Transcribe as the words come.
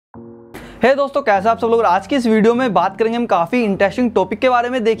हे दोस्तों, कैसे आप सब लोग। आज की इस वीडियो में बात करेंगे हम काफ़ी इंटरेस्टिंग टॉपिक के बारे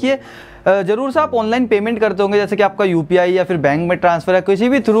में। देखिए, जरूर से आप ऑनलाइन पेमेंट करते होंगे, जैसे कि आपका यूपीआई या फिर बैंक में ट्रांसफर है, किसी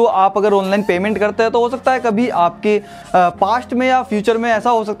भी थ्रू आप अगर ऑनलाइन पेमेंट करते हैं तो हो सकता है कभी आपके पास्ट में या फ्यूचर में ऐसा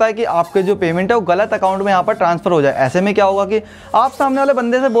हो सकता है कि आपके जो पेमेंट है वो गलत अकाउंट में यहाँ पर ट्रांसफर हो जाए। ऐसे में क्या होगा कि आप सामने वाले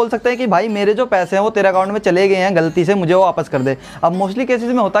बंदे से बोल सकते हैं कि भाई मेरे जो पैसे हैं वो तेरे अकाउंट में चले गए हैं, गलती से मुझे वो वापस कर दे। अब मोस्टली केसेस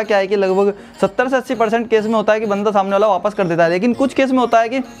में होता क्या है कि लगभग 70 से 80% केस में होता है कि बंदा सामने वाला वापस कर देता है, लेकिन कुछ केस में होता है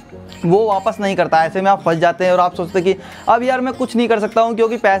कि वो वापस नहीं करता। ऐसे में आप फंस जाते हैं और आप सोचते हैं कि अब यार मैं कुछ नहीं कर सकता हूँ,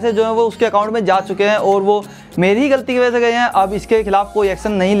 क्योंकि पैसे जो हैं वो उसके अकाउंट में जा चुके हैं और वो मेरी ही गलती की वजह से गए हैं, अब इसके खिलाफ कोई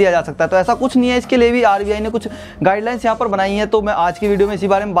एक्शन नहीं लिया जा सकता। तो ऐसा कुछ नहीं है, इसके लिए भी आरबीआई ने कुछ गाइडलाइंस यहाँ पर बनाई हैं। तो मैं आज की वीडियो में इसी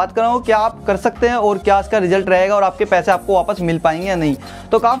बारे में बात कर रहा हूँ, क्या आप कर सकते हैं और क्या इसका रिजल्ट रहेगा और आपके पैसे आपको वापस मिल पाएंगे या नहीं।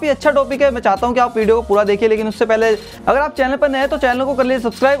 तो काफ़ी अच्छा टॉपिक है, मैं चाहता हूँ कि आप वीडियो को पूरा देखिए। लेकिन उससे पहले अगर आप चैनल पर नए हैं तो चैनल को कर लीजिए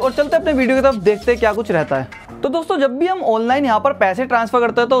सब्सक्राइब और चलते अपने वीडियो की तरफ, देखते हैं क्या कुछ रहता है। तो दोस्तों, जब भी हम ऑनलाइन यहाँ पर पैसे ट्रांसफर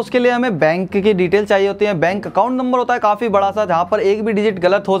करते हैं तो उसके लिए हमें बैंक की डिटेल चाहिए होती है। बैंक अकाउंट नंबर होता है काफ़ी बड़ा सा, जहाँ पर एक भी डिजिट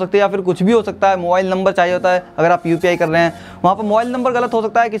गलत हो सकती है या फिर कुछ भी हो सकता है। मोबाइल नंबर चाहिए होता है, अगर आप यूपीआई कर रहे हैं वहाँ पर मोबाइल नंबर गलत हो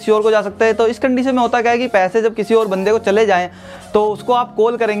सकता है, किसी और को जा सकता है। तो इस कंडीशन में होता क्या है कि पैसे जब किसी और बंदे को चले जाएँ तो उसको आप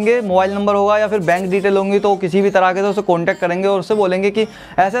कॉल करेंगे, मोबाइल नंबर होगा या फिर बैंक डिटेल होंगी, तो किसी भी तरह के तो उसे कॉन्टैक्ट करेंगे और उससे बोलेंगे कि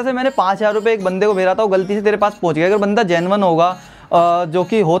ऐसे ऐसे मैंने 5000 रुपये एक बंदे को भेजा था, वो गलती से तेरे पास पहुँच गया। अगर बंदा जेन्युइन होगा, जो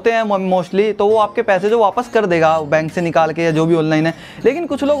कि होते हैं मोस्टली, तो वो आपके पैसे जो वापस कर देगा बैंक से निकाल के या जो भी ऑनलाइन है। लेकिन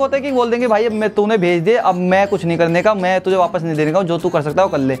कुछ लोग होते हैं कि बोल देंगे भाई अब मैं तूने भेज दे, अब मैं कुछ नहीं करने का, मैं तुझे वापस नहीं देने का, जो तू कर सकता है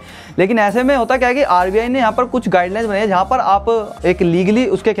वो कर ले। लेकिन ऐसे में होता क्या है कि आरबीआई ने यहाँ पर कुछ गाइडलाइंस बनाई है, जहाँ पर आप एक लीगली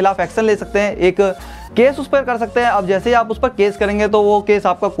उसके खिलाफ एक्शन ले सकते हैं, एक केस उस पर कर सकते हैं। अब जैसे ही आप उस पर केस करेंगे तो वो केस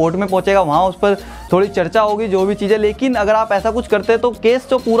आपका कोर्ट में पहुंचेगा, वहाँ उस पर थोड़ी चर्चा होगी, जो भी चीज़ें। लेकिन अगर आप ऐसा कुछ करते हैं तो केस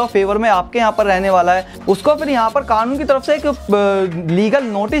जो पूरा फेवर में आपके यहाँ पर रहने वाला है, उसको फिर यहाँ पर कानून की तरफ से एक लीगल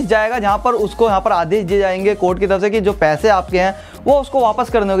नोटिस जाएगा, जहाँ पर उसको यहाँ पर आदेश दिए जाएंगे कोर्ट की तरफ से कि जो पैसे आपके हैं वो उसको वापस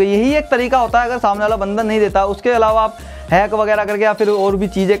करने होंगे। यही एक तरीका होता है अगर सामने वाला बंदा नहीं देता। उसके अलावा आप हैक वगैरह करके या फिर और भी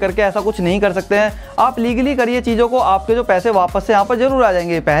चीज़ें करके ऐसा कुछ नहीं कर सकते हैं। आप लीगली करिए चीज़ों को, आपके जो पैसे वापस से यहाँ पर जरूर आ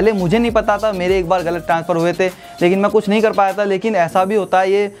जाएंगे। पहले मुझे नहीं पता था, मेरे एक बार गलत ट्रांसफ़र हुए थे लेकिन मैं कुछ नहीं कर पाया था, लेकिन ऐसा भी होता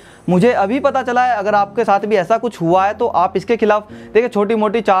है, ये मुझे अभी पता चला है। अगर आपके साथ भी ऐसा कुछ हुआ है तो आप इसके खिलाफ देखिए, छोटी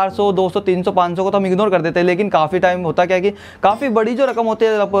मोटी 400 200 300 500 को तो हम इग्नोर कर देते हैं, लेकिन काफ़ी टाइम होता क्या है कि काफ़ी बड़ी जो रकम होती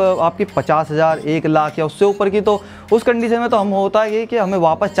है आपकी 50,000 1 लाख या उससे ऊपर की, तो उस कंडीशन में तो हम होता है कि हमें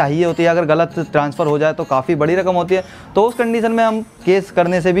वापस चाहिए होती है। अगर गलत ट्रांसफ़र हो जाए तो काफ़ी बड़ी रकम होती है, तो उस कंडीशन में हम केस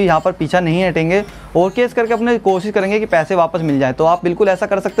करने से भी यहाँ पर पीछा नहीं हटेंगे और केस करके अपने कोशिश करेंगे कि पैसे वापस मिल जाए। तो आप बिल्कुल ऐसा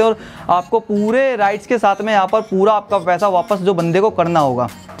कर सकते हैं और आपको पूरे राइट्स के साथ में यहाँ पर पूरा आपका पैसा वापस जो बंदे को करना होगा।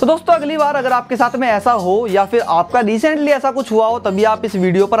 तो दोस्तों, अगली बार अगर आपके साथ में ऐसा हो या फिर आपका रिसेंटली ऐसा कुछ हुआ हो तभी आप इस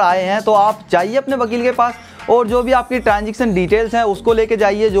वीडियो पर आए हैं, तो आप जाइए अपने वकील के पास और जो भी आपकी ट्रांजैक्शन डिटेल्स हैं उसको लेके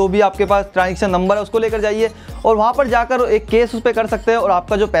जाइए, जो भी आपके पास ट्रांजैक्शन नंबर है उसको लेकर जाइए और वहाँ पर जाकर एक केस उस पर कर सकते हैं और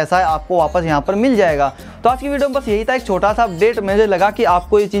आपका जो पैसा है आपको वापस यहाँ पर मिल जाएगा। तो आज की वीडियो में बस यही था, एक छोटा सा अपडेट। मुझे लगा कि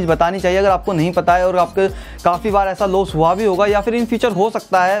आपको ये चीज़ बतानी चाहिए अगर आपको नहीं पता है और आपके काफ़ी बार ऐसा लॉस हुआ भी होगा या फिर इन फ्यूचर हो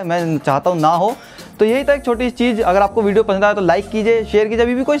सकता है, मैं चाहता हूँ ना हो। तो यही था एक छोटी सी चीज़। अगर आपको वीडियो पसंद आए तो लाइक कीजिए, शेयर कीजिए।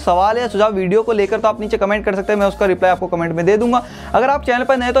 अभी भी कोई सवाल या सुझाव वीडियो को लेकर तो आप नीचे कमेंट कर सकते हैं, मैं उसका रिप्लाई आपको कमेंट में दे दूंगा। अगर आप चैनल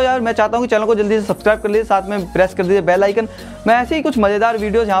पर नए तो यार मैं चाहता हूँ कि चैनल को जल्दी से सब्सक्राइब कर लीजिए, साथ में प्रेस कर दीजिए बेल आइकन। मैं ऐसे ही कुछ मज़ेदार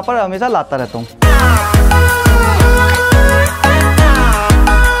वीडियोज़ यहाँ पर हमेशा लाता रहता हूँ।